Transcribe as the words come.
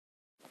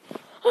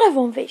Hello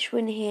everyone,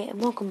 Victorwin here and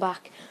welcome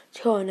back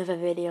to another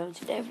video. And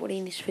today everybody,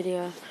 in this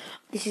video,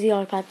 this is the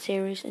iPad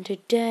series, and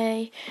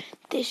today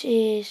this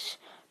is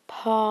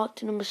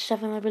part number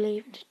 7 I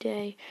believe. And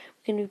today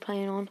we're going to be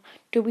playing on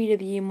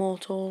WWE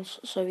IMORTALS,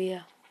 so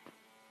yeah.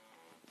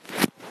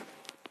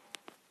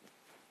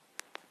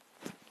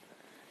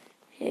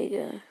 Here you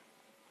go.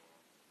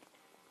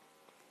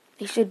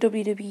 It's a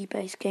WWE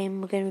based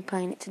game, we're going to be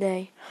playing it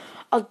today.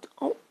 I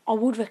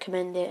would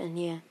recommend it,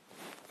 and yeah.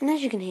 And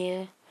as you can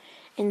hear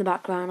in the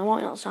background, I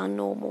might not sound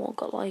normal. I've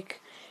got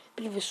like a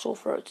bit of a sore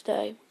throat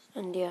today,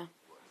 and yeah.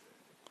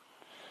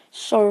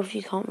 Sorry if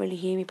you can't really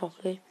hear me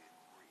properly.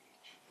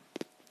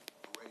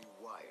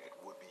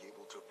 Would be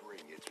able to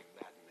bring its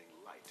maddening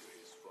light to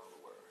his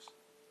followers,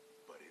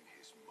 but in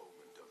his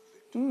moment of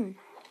victory,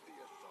 the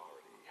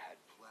authority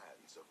had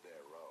plans of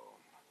their own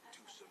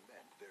to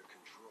cement their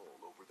control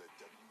over the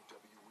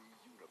WWE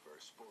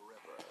universe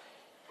forever.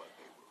 But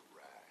they were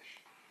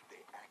rash. They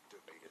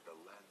activated the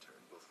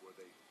lantern before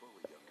they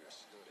fully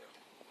understood him.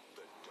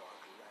 The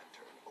Dark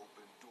Lantern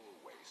opened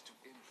doorways to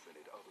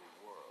infinite other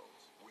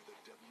worlds, where the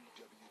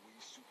WWE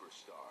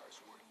superstars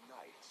were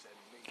knights and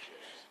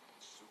mages,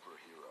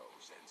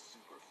 superheroes and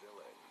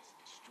supervillains,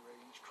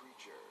 strange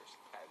creatures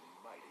and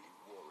mighty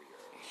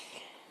warriors.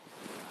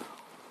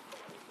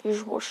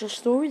 Just watch the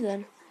story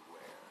then.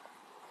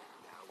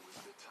 Now is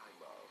the time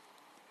of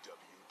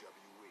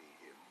WWE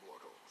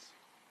Immortals.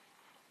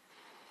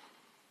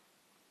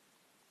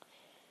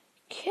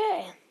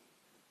 Okay,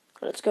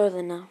 let's go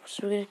then now.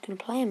 So we're going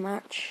to play a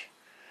match.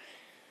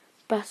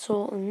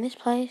 Battle in this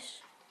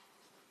place.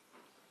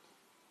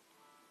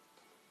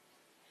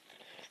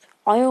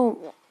 I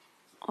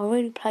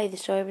already played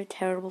this over a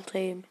terrible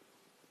team.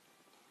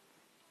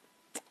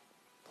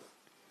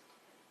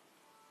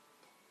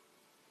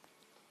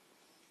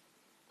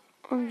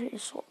 I'm going to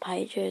swap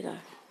page here though.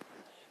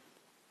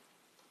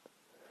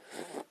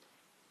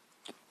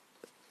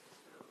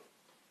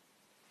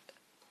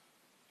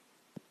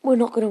 We're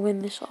not going to win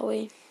this, are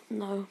we?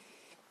 No.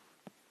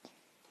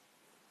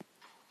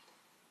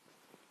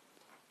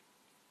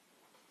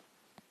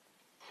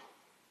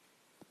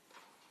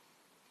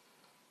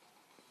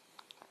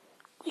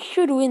 We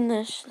should win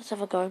this. Let's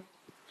have a go.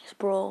 Let's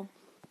brawl.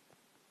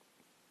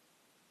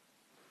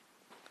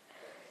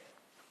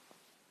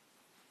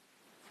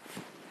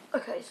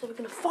 Okay, so we're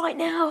going to fight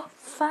now.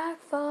 Fight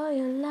for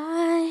your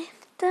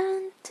life.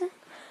 Dun, dun,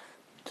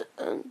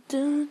 dun,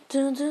 dun,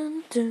 dun,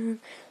 dun, dun.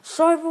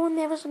 Sorry everyone,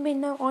 there hasn't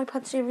been no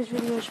iPad series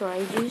videos for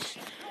ages.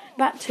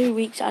 About 2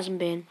 weeks it hasn't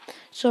been.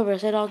 Sorry, I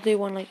said I'll do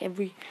one like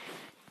every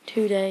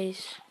 2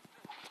 days.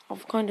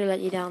 I've kind of let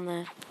you down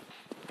there.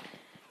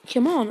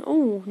 Come on.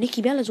 Oh,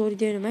 Nikki Bella's already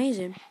doing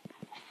amazing.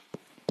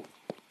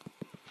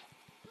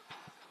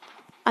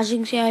 As you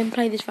can see, I haven't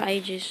played this for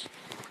ages.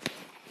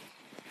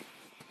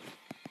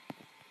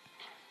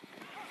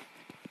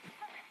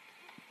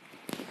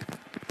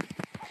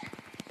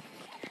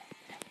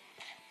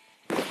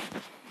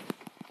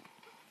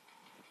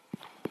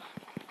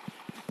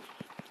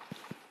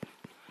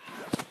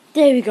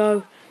 There we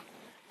go.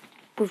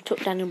 We've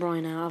took Daniel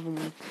Bryan out, haven't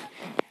we?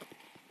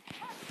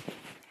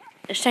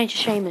 It's changed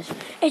to Sheamus.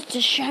 It's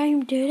a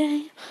shame,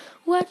 dude.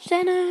 What's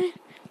that name?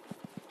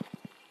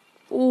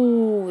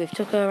 Ooh, we've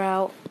took her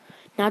out.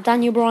 Now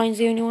Daniel Bryan's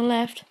the only one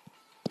left.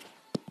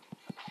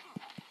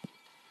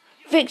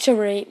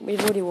 Victory! We've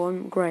already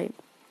won. Great.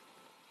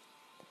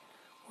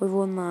 We've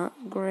won that.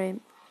 Great.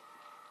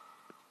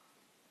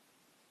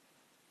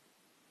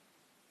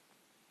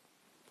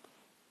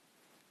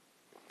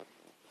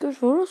 Good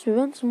for us. We've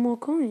earned some more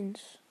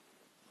coins.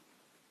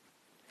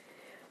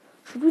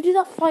 Should we do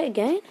that fight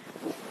again?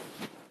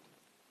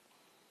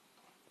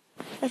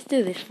 Let's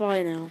do this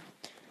fight now.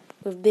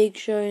 With Big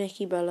Show,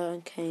 Nikki Bella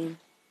and Kane.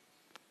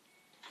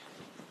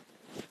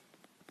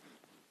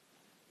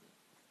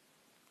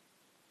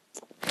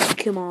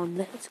 Come on,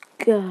 let's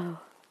go.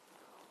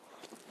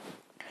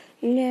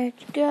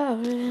 Let's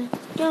go.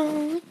 Let's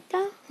go.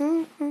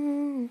 And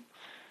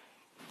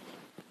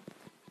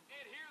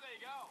here they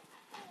go.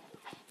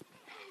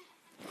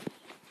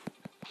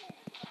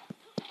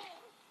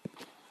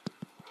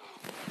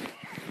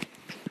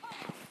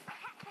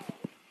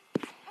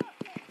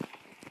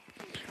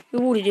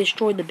 We've already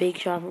destroyed the Big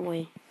Show, haven't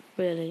we?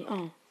 Really?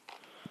 Oh.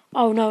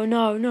 Oh, no,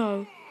 no,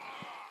 no.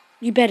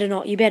 You better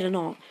not, you better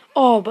not.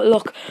 Oh, but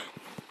look.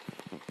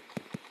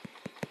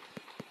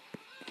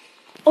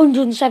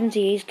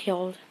 170 he's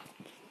killed.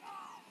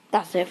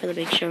 That's it for the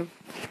Big Show.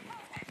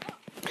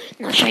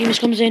 Now Sheamus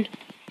comes in.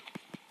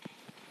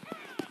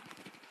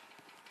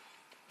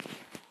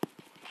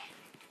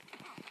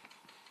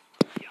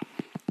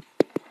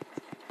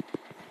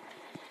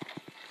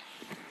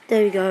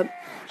 There we go.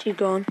 She's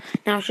gone.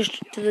 Now it's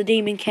just to the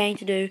Demon Kane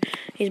to do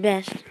his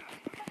best.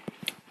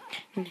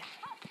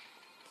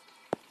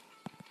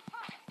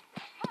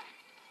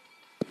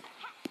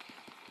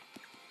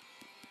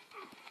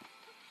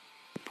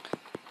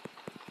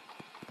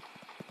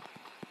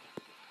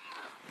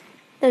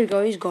 There we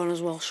go, he's gone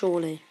as well,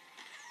 surely.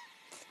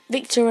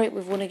 Victory,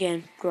 we've won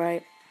again.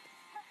 Great.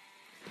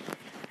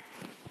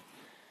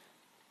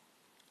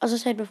 As I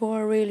said before,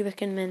 I really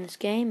recommend this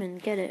game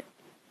and get it.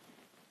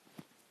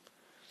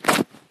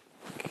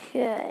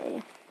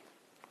 Okay.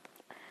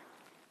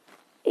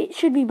 It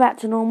should be back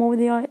to normal with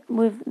the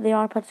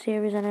iPad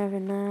series and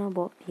everything now,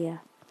 but yeah.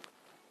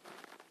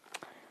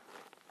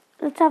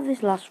 Let's have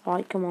this last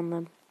fight. Come on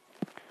then,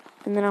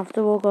 and then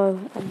after we'll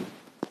go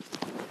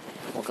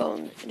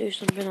and do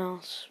something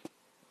else.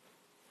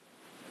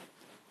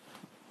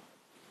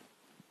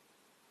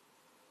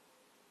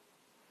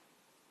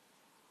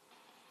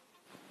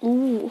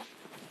 Ooh.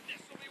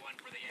 This will be one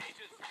for the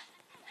ages.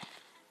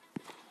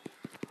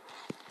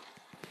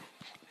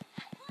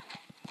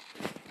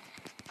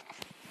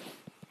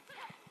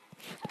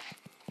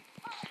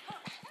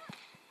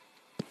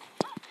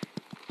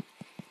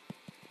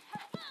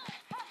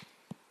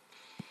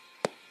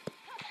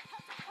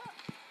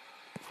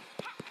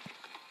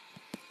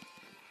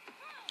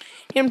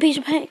 You want a piece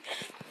of page?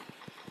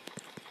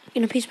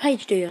 You want a piece of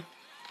page, do you?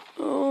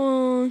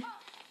 Oh.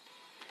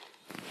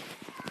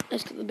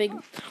 Let's get the big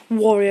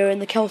warrior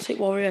and the Celtic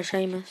warrior,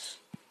 Sheamus.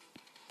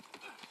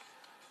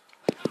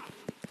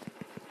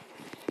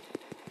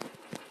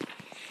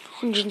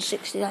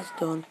 $160, that's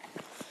done.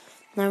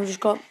 Now we've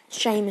just got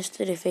Sheamus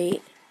to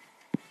defeat.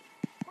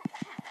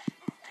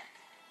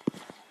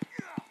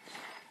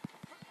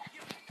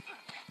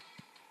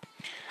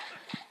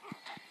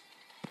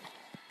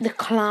 The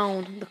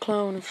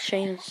clone of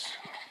Sheamus.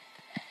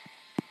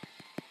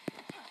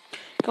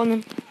 Go on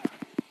then.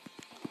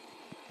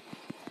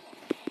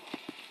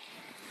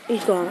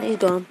 He's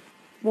gone.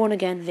 Won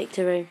again,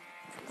 victory.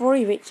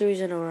 3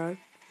 victories in a row.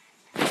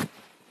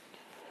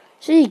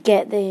 So you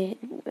get the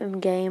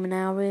game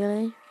now,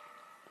 really.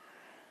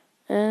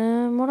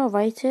 Would I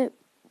rate it?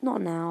 Not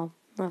now.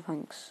 No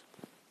thanks.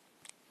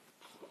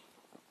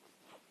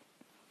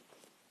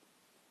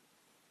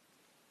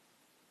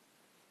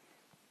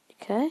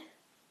 Okay.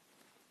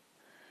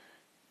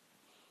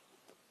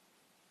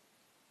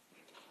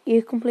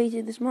 You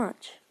completed this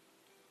match.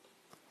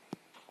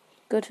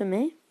 Good for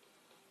me.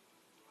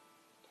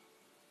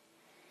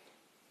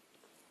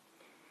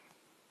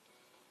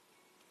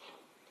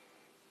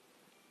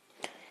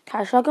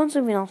 Okay, shall I go on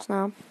something else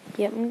now?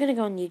 Yep, I'm gonna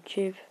go on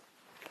YouTube.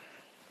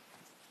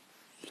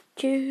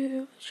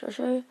 Shall I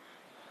show you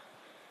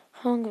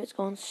how long have it's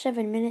gone?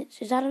 7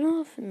 minutes. Is that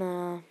enough?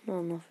 Nah,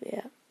 not enough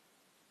yet.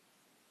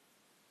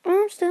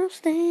 I'm still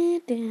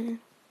standing.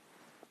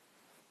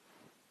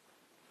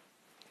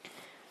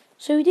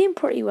 So we're doing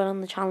pretty well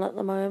on the channel at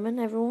the moment,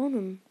 everyone.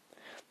 And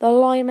the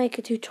Lion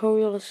Maker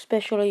tutorial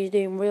especially is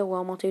doing real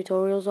well. My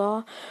tutorials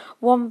are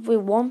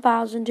with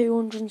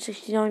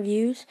 1,269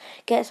 views.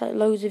 Gets like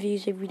loads of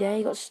views every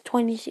day. Got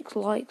 26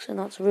 likes, and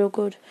that's real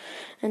good.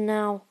 And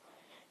now,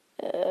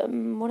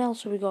 what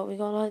else have we got? We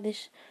got like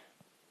this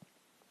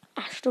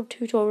Astrub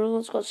tutorial.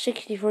 It's got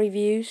 63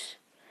 views,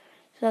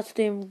 so that's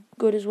doing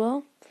good as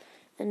well.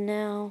 And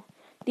now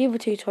the other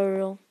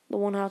tutorial, the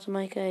one how to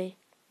make a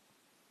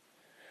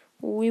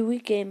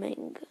Wii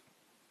gaming.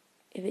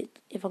 If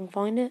I can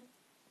find it.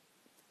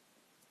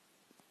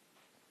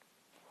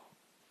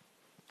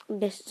 I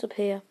guess it's up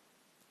here.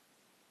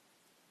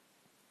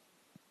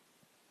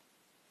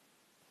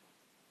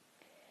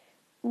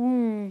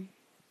 Hmm.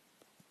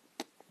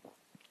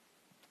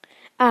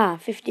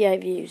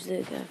 58 views. There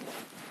we go.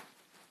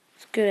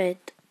 It's good.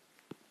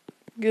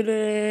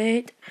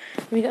 Good.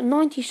 We got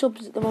 90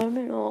 subs at the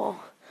moment. Oh,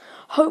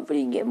 hopefully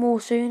we can get more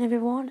soon,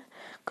 everyone.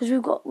 Because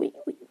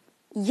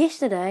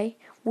yesterday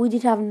we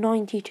did have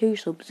 92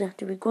 subs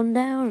after we've gone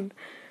down.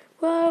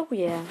 Well,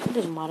 yeah, it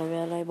doesn't matter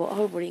really, but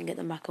hopefully we can get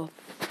them back up.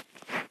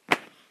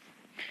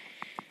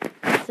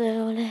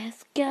 So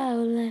let's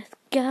go,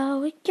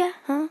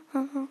 yeah.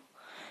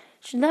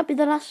 Should that be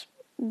the last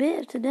bit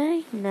of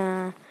today?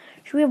 Nah.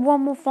 Should we have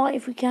one more fight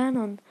if we can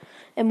on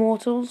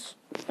Immortals?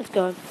 Let's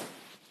go.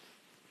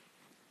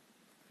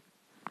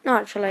 No,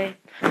 actually,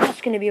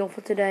 that's going to be all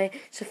for today.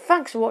 So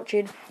thanks for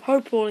watching.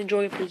 Hope you all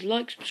enjoyed. Please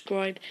like,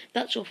 subscribe.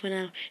 That's all for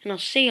now. And I'll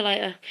see you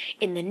later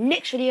in the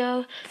next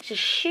video. So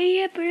see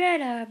you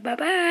later.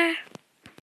 Bye-bye.